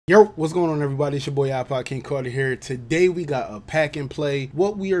Yo, what's going on, everybody? It's your boy iPodKingCarter here. Today we got a pack and play.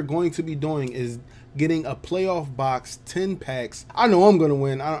 What we are going to be doing is getting a playoff box, 10 packs. I know I'm going to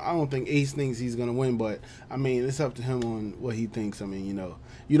win. I don't think Ace thinks he's going to win, but I mean, it's up to him on what he thinks. I mean, you know,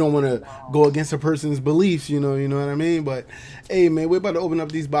 you don't want to go against a person's beliefs, you know what I mean? But hey, man, we're about to open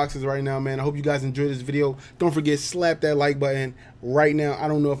up these boxes right now, man. I hope you guys enjoyed this video. Don't forget, slap that like button right now. I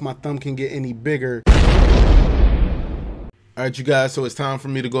don't know if my thumb can get any bigger. All right, you guys, so it's time for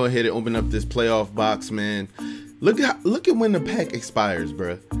me to go ahead and open up this playoff box, man. Look at when the pack expires,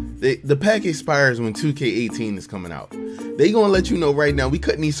 bruh. The pack expires when 2K18 is coming out. They gonna let you know right now, we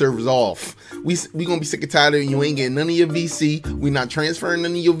cutting these servers off. We gonna be sick and tired of you ain't getting none of your VC. We not transferring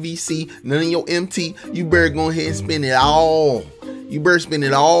none of your VC, none of your MT. You better go ahead and spend it all. You better spend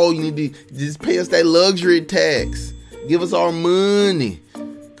it all. You need to just pay us that luxury tax. Give us our money.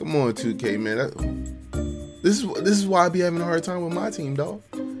 Come on, 2K, man. This is why I be having a hard time with my team, dog.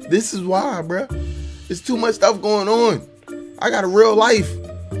 This is why, bruh. It's too much stuff going on. I got a real life.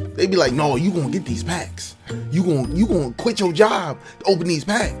 They be like, no, you gonna get these packs. You gonna quit your job to open these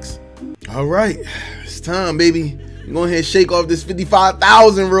packs. All right, it's time, baby. You go ahead and shake off this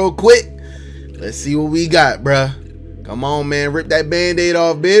 55,000 real quick. Let's see what we got, bruh. Come on, man, rip that Band-Aid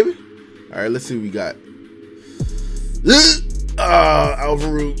off, baby. All right, let's see what we got.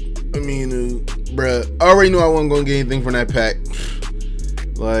 Alvaro. Bruh, I already knew I wasn't gonna get anything from that pack.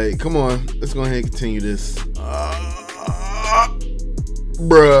 Like, come on, let's go ahead and continue this.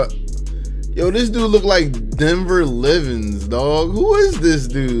 Bruh, yo, this dude look like Denver Livins, dog. Who is this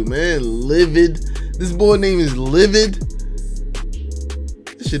dude, man? Livid. This boy name is Livid.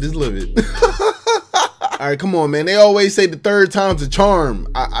 This shit is livid. All right, come on, man. They always say the third time's a charm.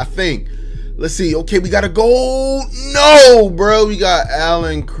 I think. Let's see. Okay, we got a gold. No, bro, we got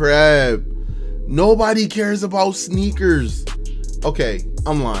Alan Crabb. Nobody cares about sneakers. Okay,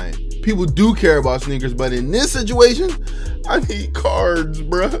 I'm lying. People do care about sneakers, but in this situation, I need cards,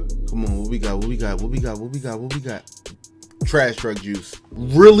 bruh. Come on, what we got? Trash truck juice.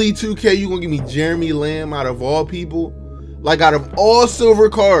 Really, 2K, you gonna give me Jeremy Lamb out of all people? Like, out of all silver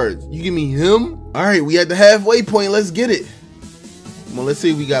cards, you give me him? All right, we at the halfway point. Let's get it. Come on, let's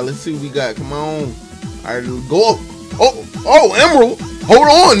see what we got. Come on. All right, go up. Oh, Emerald. Hold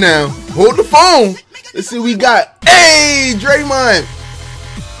on now. Hold the phone. Let's see what we got. Hey, Draymond.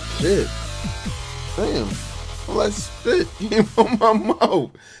 Shit. Damn. All that spit came on my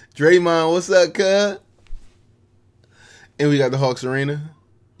mouth. Draymond, what's up, cuz? And we got the Hawks Arena.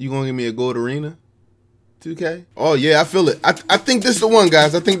 You gonna give me a gold arena? 2K? Oh, yeah, I feel it. I think this is the one,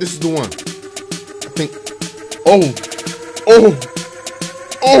 guys. I think this is the one. I think. Oh.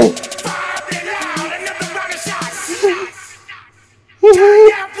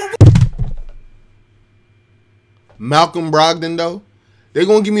 Malcolm Brogdon, though, they're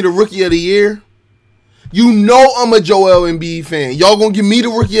gonna give me the rookie of the year. You know I'm a Joel Embiid fan. Y'all gonna give me the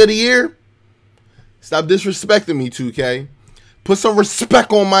rookie of the year? Stop disrespecting me, 2K. Put some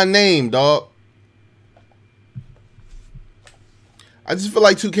respect on my name, dog. I just feel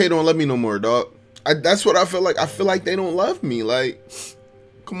like 2K don't love me no more, dog. That's what I feel like. I feel like they don't love me. Like,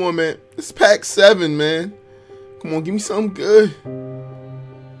 come on, man. It's pack 7, man. Come on, give me something good.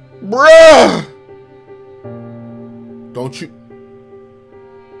 Bruh! Don't you?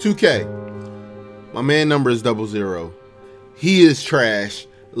 2K. My man number is 00. He is trash.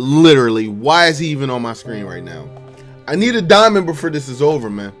 Literally. Why is he even on my screen right now? I need a diamond before this is over,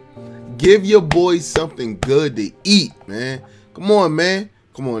 man. Give your boys something good to eat, man. Come on, man.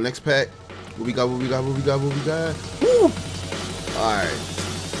 Come on, next pack. What we got? Woo!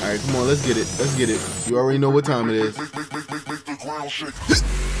 Alright, come on, let's get it. You already know what time it is.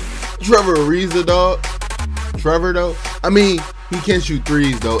 Trevor Ariza, dog. Trevor, though, I mean, he can shoot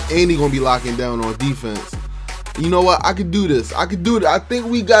threes, though, and he gonna be locking down on defense. You know what? I could do this. I think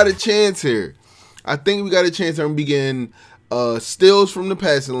we got a chance here. I'm gonna be getting steals from the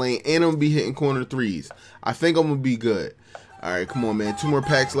passing lane, and I'm gonna be hitting corner threes. I think I'm gonna be good. All right, come on, man. 2 more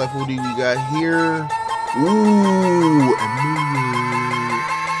packs left. What do we got here? Ooh,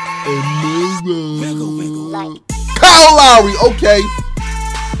 Kyle Lowry.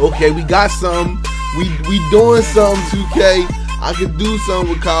 Okay, we got some. We doing something, 2K. I could do something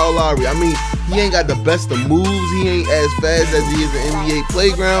with Kyle Lowry. I mean, he ain't got the best of moves. He ain't as fast as he is in NBA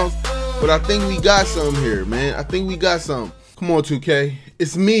playgrounds. But I think we got some here, man. I think we got some. Come on, 2K.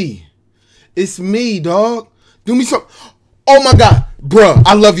 It's me. It's me, dog. Do me some. Oh, my God. Bruh,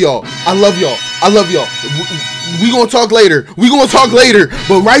 I love y'all. We gonna talk later.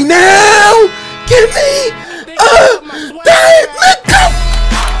 But right now, give me a diamond.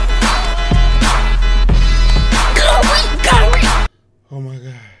 Oh my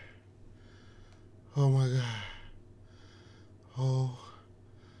God. Oh my God. Oh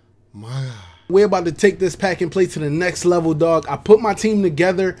my God. We're about to take this pack and play to the next level, dog. I put my team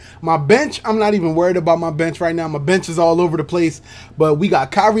together. My bench, I'm not even worried about my bench right now. My bench is all over the place. But we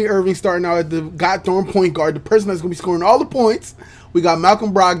got Kyrie Irving starting out at the God-thrown point guard, the person that's going to be scoring all the points. We got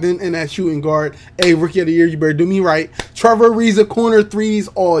Malcolm Brogdon in that shooting guard. Hey, Rookie of the Year, you better do me right. Trevor Ariza, corner threes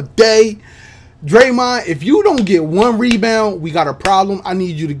all day. Draymond, if you don't get one rebound, we got a problem. I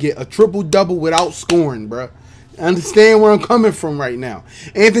need you to get a triple-double without scoring, bro. Understand where I'm coming from right now.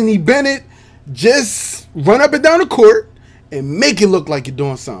 Anthony Bennett, just run up and down the court and make it look like you're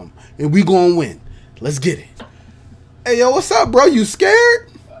doing something. And we gonna win. Let's get it. Hey, yo, what's up, bro? You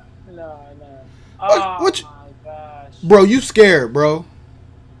scared? No. What My gosh. Bro, you scared, bro.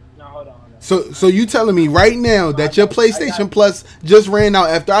 No, hold on. So you telling me right now that your PlayStation Plus just ran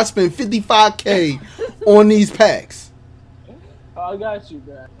out after I spent $55K on these packs? I got you,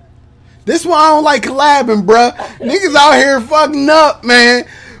 bro. This why I don't like collabing, bro. Niggas out here fucking up, man.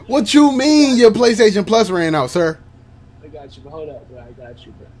 What you mean your PlayStation Plus ran out, sir? I got you, but hold up, bro. I got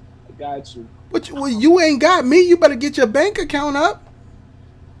you, bro. I got you. Well, you ain't got me. You better get your bank account up.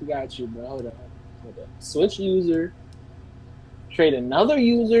 I got you, bro. Hold up. Switch user. Trade another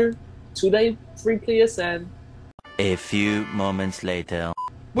user. 2-day free PSN. A few moments later.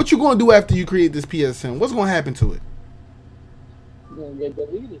 What you gonna do after you create this PSN? What's gonna happen to it? It's gonna get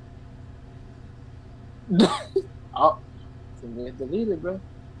deleted. Oh, it's gonna get deleted, bro.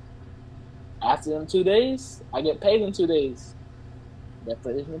 After them 2 days, I get paid in 2 days. That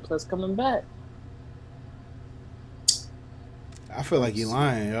PlayStation Plus coming back. I feel like he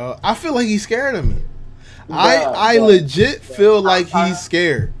lying, yo. I feel like he's scared of me. I legit feel like he's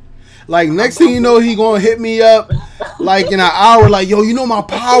scared. Like, next thing you know, he gonna hit me up like in an hour, like, yo, you know my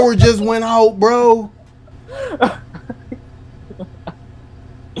power just went out, bro.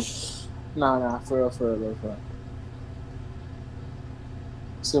 Nah, for real.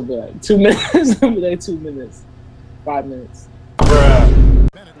 It's gonna be like 2 minutes. It's gonna be like 2 minutes. 5 minutes. Bruh.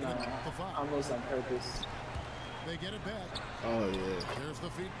 Nah, I'm this on purpose. They get it back. Oh yeah. There's the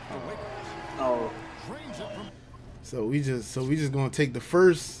feet. Oh. So we just gonna take the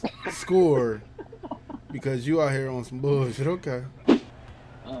first score because you out here on some bullshit. Okay.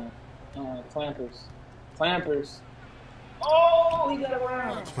 Clampers. Oh, he got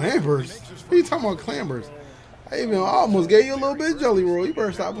around. Clampers? What are you talking about, clampers? I almost gave you a little bit of jelly roll. You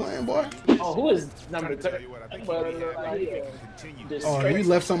better stop playing, boy. Oh, who is number 3? Oh, you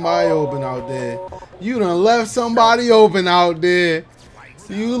left somebody open out there. You done left somebody open out there.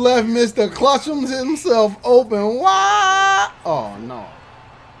 You left Mr. Clutchums himself open. Why? Oh, no.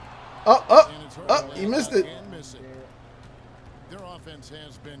 You missed it. their offense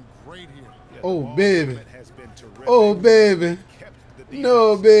has been great here. Oh, baby. Oh, baby.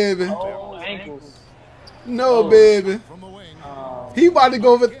 No, baby. Oh, ankles. No, baby. From the wing. He about to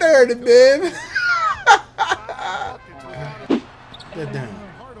go for 30, baby. Get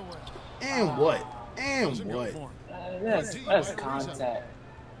down. And what? And what? That's contact.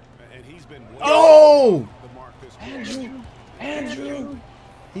 Yo! Andrew.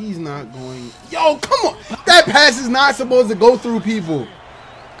 He's not going. Yo, come on. That pass is not supposed to go through people.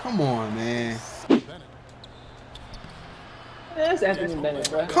 Come on, man. That's Anthony Bennett,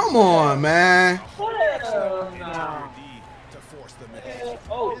 bro. Come on, man.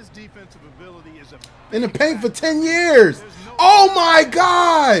 Oh, His defensive ability is In the paint for 10 years. Oh, my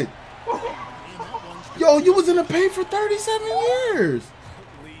God. Yo, you was in the paint for 37 years.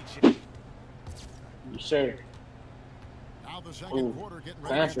 you sure? now the second quarter getting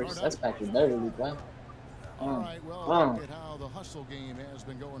ready to Clampers. start That's up. back to Beverly, bro. All right, well, look at how the hustle game has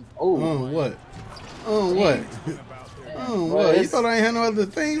been going. Oh, What? What? What? You thought I ain't had no other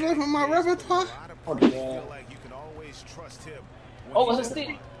things left in my repertoire? oh, yeah. Oh, what's his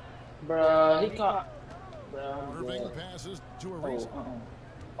stick? Bruh, he caught. Bruh, Irving yeah. passes to Ariza.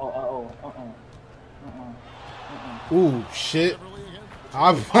 Ooh, shit.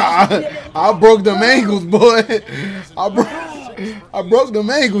 I broke them ankles, boy. I broke them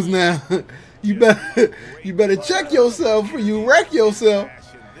ankles now. You better check yourself before you wreck yourself.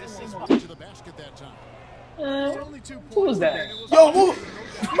 To the basket that time. Who was that? Yo,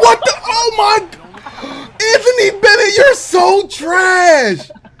 what the? Oh my! Anthony Bennett, you're so trash,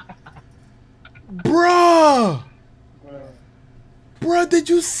 bruh. Bruh, did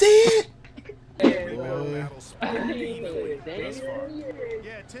you see it?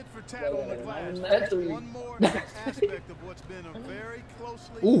 Yeah, tit for tat on the glass. That's One more aspect of what's been a very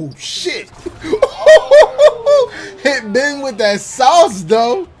closely. Ooh, shit. Hit Ben with that sauce,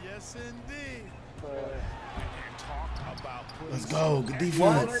 though. Yes, indeed. Let's go. Good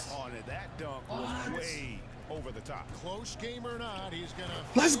defense. dunk was way over the top. Close game or not, he's gonna.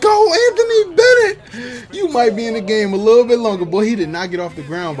 Let's go, Anthony Bennett. You might be in the game a little bit longer. Boy, he did not get off the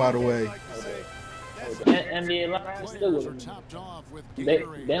ground, by the way. NBA Live still Are topped off with they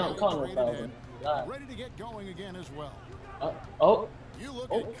Gatorade. don't call no thousand. Ready to get going again as well. Oh, You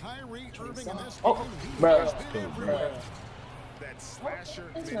look at Kyrie Irving in this oh, game. He bro. has been everywhere. That slasher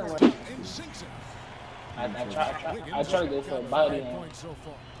That's and not right. sinks it. I try to go for a body on Points so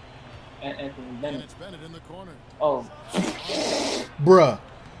far. Anthony And Bennett. it's Bennett in the corner. Oh, Bruh.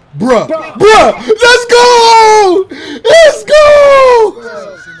 Let's go! Let's go!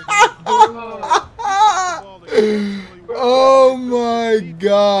 Oh my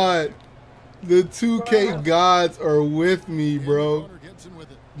God. The 2K gods are with me, bro.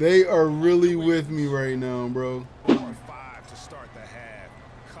 They are really with me right now, bro. 5 to start the half.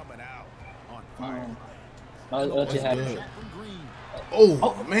 Coming out on fire. let you have it.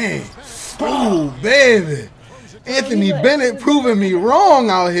 Oh, man. Oh, baby. Anthony Bennett proving me wrong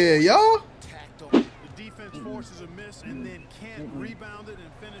out here, y'all. The defense forces a miss and then can't rebound it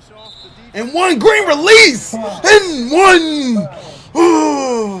and finish off the defense. And one green release. And one.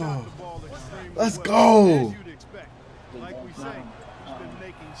 Oh, let's go. Like we say, he's been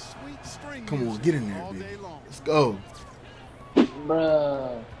making sweet string Come on, music get in there, all baby. day long. Let's go.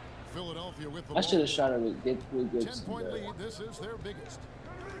 Bruh. Philadelphia with the I should have shot it with Gibson. 10-point lead. This is their biggest.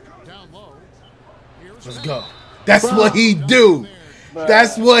 Down low. Here's Let's go. That's what he do.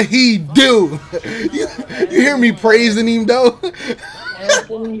 That's what he do. You hear me praising him, though?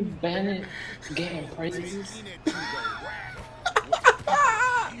 Anthony Bennett getting praises.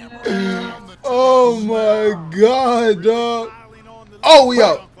 Oh, my God, dog. Oh, we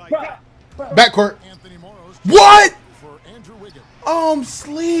up. Backcourt. Anthony Morrow's What? for Andrew Wiggins I'm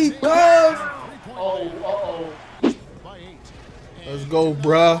sleep, guys. Oh, by 8. Let's go,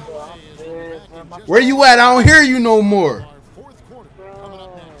 bruh. Where you at? I don't hear you no more. Our fourth quarter coming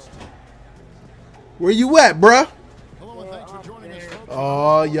up next. Where you at, bruh? Hello and thanks for joining us, folks.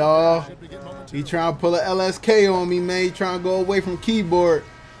 Oh, y'all. Should begin He momentarily. trying to pull a LSK on me, man. He trying to go away from keyboard.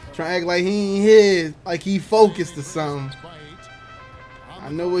 Trying to act like he ain't his, like he focused or something. By 8. I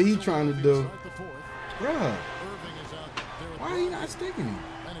know what he trying to do. Start the fourth. Bruh, Irving is out there at why are you not sticking him?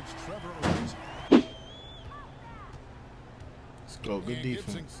 and it's Trevor Owens. Let's go. Good And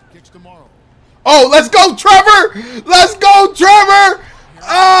defense. Gibson kicks tomorrow. Oh, let's go, Trevor! Let's go, Trevor!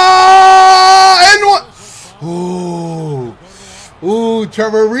 And what? Ooh,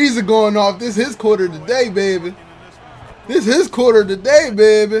 Trevor Ariza going off. This his quarter today, baby. This his quarter today,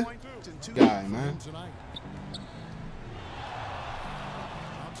 baby. Guy, man. Tonight.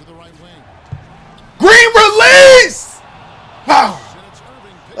 Out to the right wing. Green release! Wow. And it's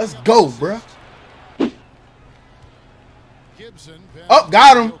Irving picking Let's up go, the bruh. assist. Gibson. Oh,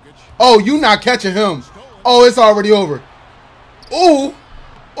 got him. Oh, you not catching him. Oh, it's already over. Ooh.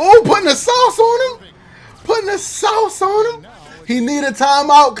 Ooh, putting the sauce on him. Putting the sauce on him. He need a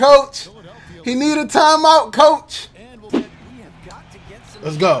timeout, coach. He need a timeout, coach. And we'll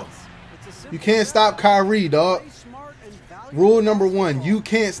Let's go. You can't stop Kyrie, dog. Rule number 1, you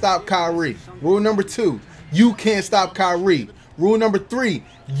can't stop Kyrie. Rule number 2, you can't stop Kyrie. Rule number 3,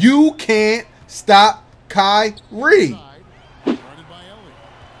 you can't stop Kyrie. guarded by Elliott.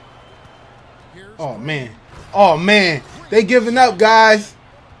 Here's Oh, man. Oh, man. They giving up, guys.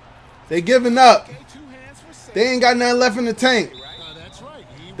 They giving up. They ain't got nothing left in the tank. that's right.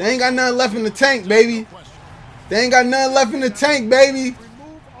 He They ain't got nothing left in the tank, baby. They ain't got nothing left in the tank, baby.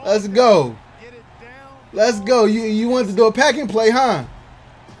 Let's go. Let's go. You want to do a pack and play, huh?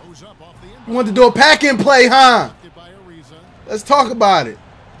 goes up off the You inbound. want to do a pack and play, huh? By Ariza. Let's talk about it.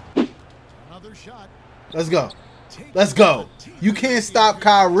 Another shot. Let's go. Let's go. You can't stop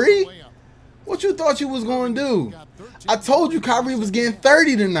Kyrie. Way up. What you thought you was going to do? I told you Kyrie was getting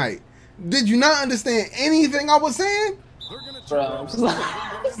 30 tonight. Did you not understand anything I was saying? bro.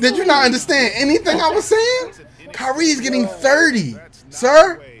 Did you not understand anything I was saying? Kyrie's getting 30,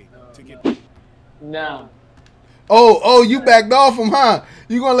 sir. No. Oh, you backed off him, huh?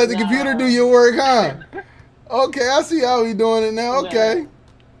 You gonna let the computer do your work, huh? Okay, I see how we doing it now. Okay.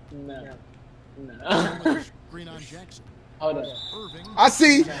 No. Green on Jackson. Hold on. Irving. I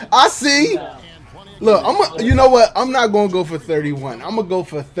see. Look, you know what? I'm not gonna go for 31. I'm gonna go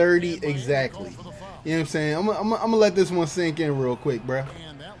for 30 exactly. You know what I'm saying? I'm gonna let this one sink in real quick, bro.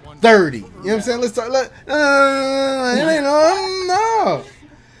 30. You know what I'm saying? Let's start. No.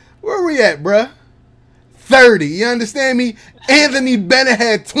 Where we at, bruh? 30. You understand me? Anthony Bennett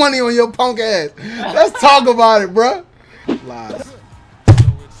had 20 on your punk ass. Let's talk about it, bruh. Lies.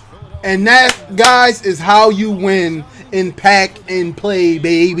 And that, guys, is how you win in pack and play,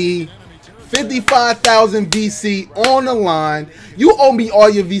 baby. 55,000 VC on the line. You owe me all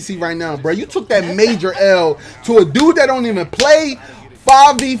your VC right now, bro. You took that major L to a dude that don't even play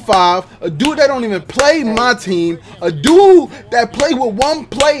 5v5, a dude that don't even play my team, a dude that play with one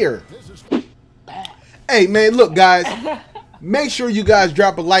player. Hey, man, look, guys. Make sure you guys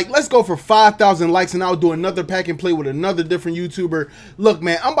drop a like. Let's go for 5,000 likes, and I'll do another pack and play with another different YouTuber. Look,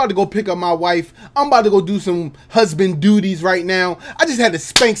 man, I'm about to go pick up my wife. I'm about to go do some husband duties right now. I just had to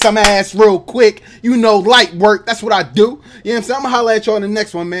spank some ass real quick. You know, light work. That's what I do. You know what I'm saying? I'm going to holler at y'all in the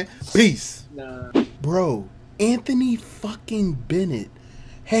next one, man. Peace. Nah. Bro, Anthony fucking Bennett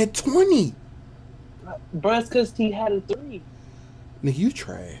had 20. Bro, it's because he had a 3. Nigga, you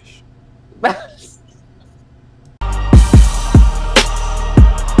trash.